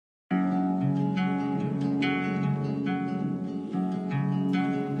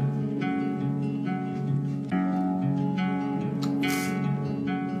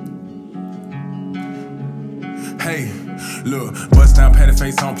Hey, look, bust down, patty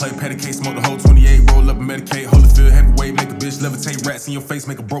face, I don't play patty case, smoke the whole 28, roll up and medicate, hold the field heavyweight, make a bitch levitate, rats in your face,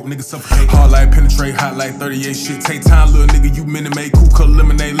 make a broke nigga suffocate. Hard like penetrate, hot like 38 shit. Take time, little nigga, you minute made, cool color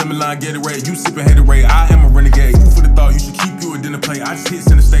lemonade, lemon lime, get it right. You sippin' haterade, I am a renegade. Food for the thought, you should keep you a dinner plate. I just hit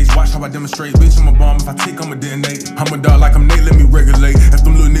center stage, watch how I demonstrate. Bitch, I'm a bomb, if I take, I'm a detonate. I'm a dog like I'm Nate, let me regulate. If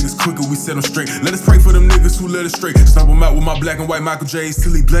them little niggas quicker, we set them straight. Let us pray for them niggas who let us straight. Stomp them out with my black and white Michael J's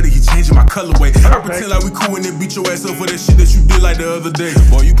till he bloody, he changing my colorway. I pretend like we cool and then beat your ass up for that shit that you did like the other day.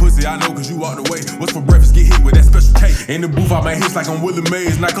 Boy, you pussy, I know cause you walked away. What's for breakfast, get hit with that special cake. In the booth, I make hits like I'm Willie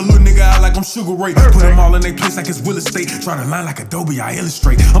Mays. Knock a little nigga out like I'm Sugar Ray. Put them all in their place like it's Will Estate. Try to line like Adobe, I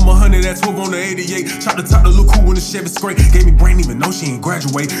illustrate. I'm 100 at 12 on the 88. Chop the top to look cool when the Chevy scrape. Gave me brain even though she ain't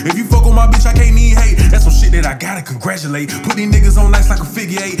graduate. If you fuck on my bitch, I can't need hate. That's some shit that I gotta congratulate. Put these niggas on nice like a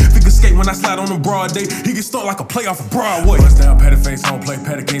figure eight. Figure skate when I slide on a broad day. He get stuck like a play off of Broadway. Bust down, patty face, I don't play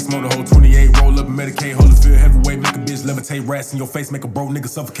patty case, smoke the whole 28, roll up and medicate, hold the field heavyweight, make a bitch levitate, rats in your face, make a broke nigga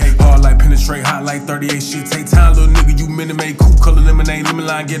suffocate. Hard like penetrate, hot like 38 shit. Take time, little nigga, you minute made, cool color lemonade, lemon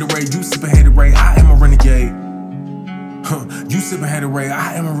lime, get it right. You sippin' haterade, I am a renegade. You sippin' haterade,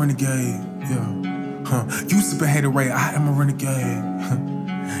 I am a renegade. Yeah. You sippin' haterade, I am a renegade.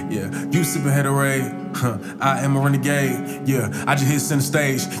 Yeah. You sippin' haterade, I am a renegade. Yeah. I just hit center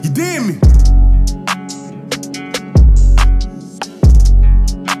stage. You did me.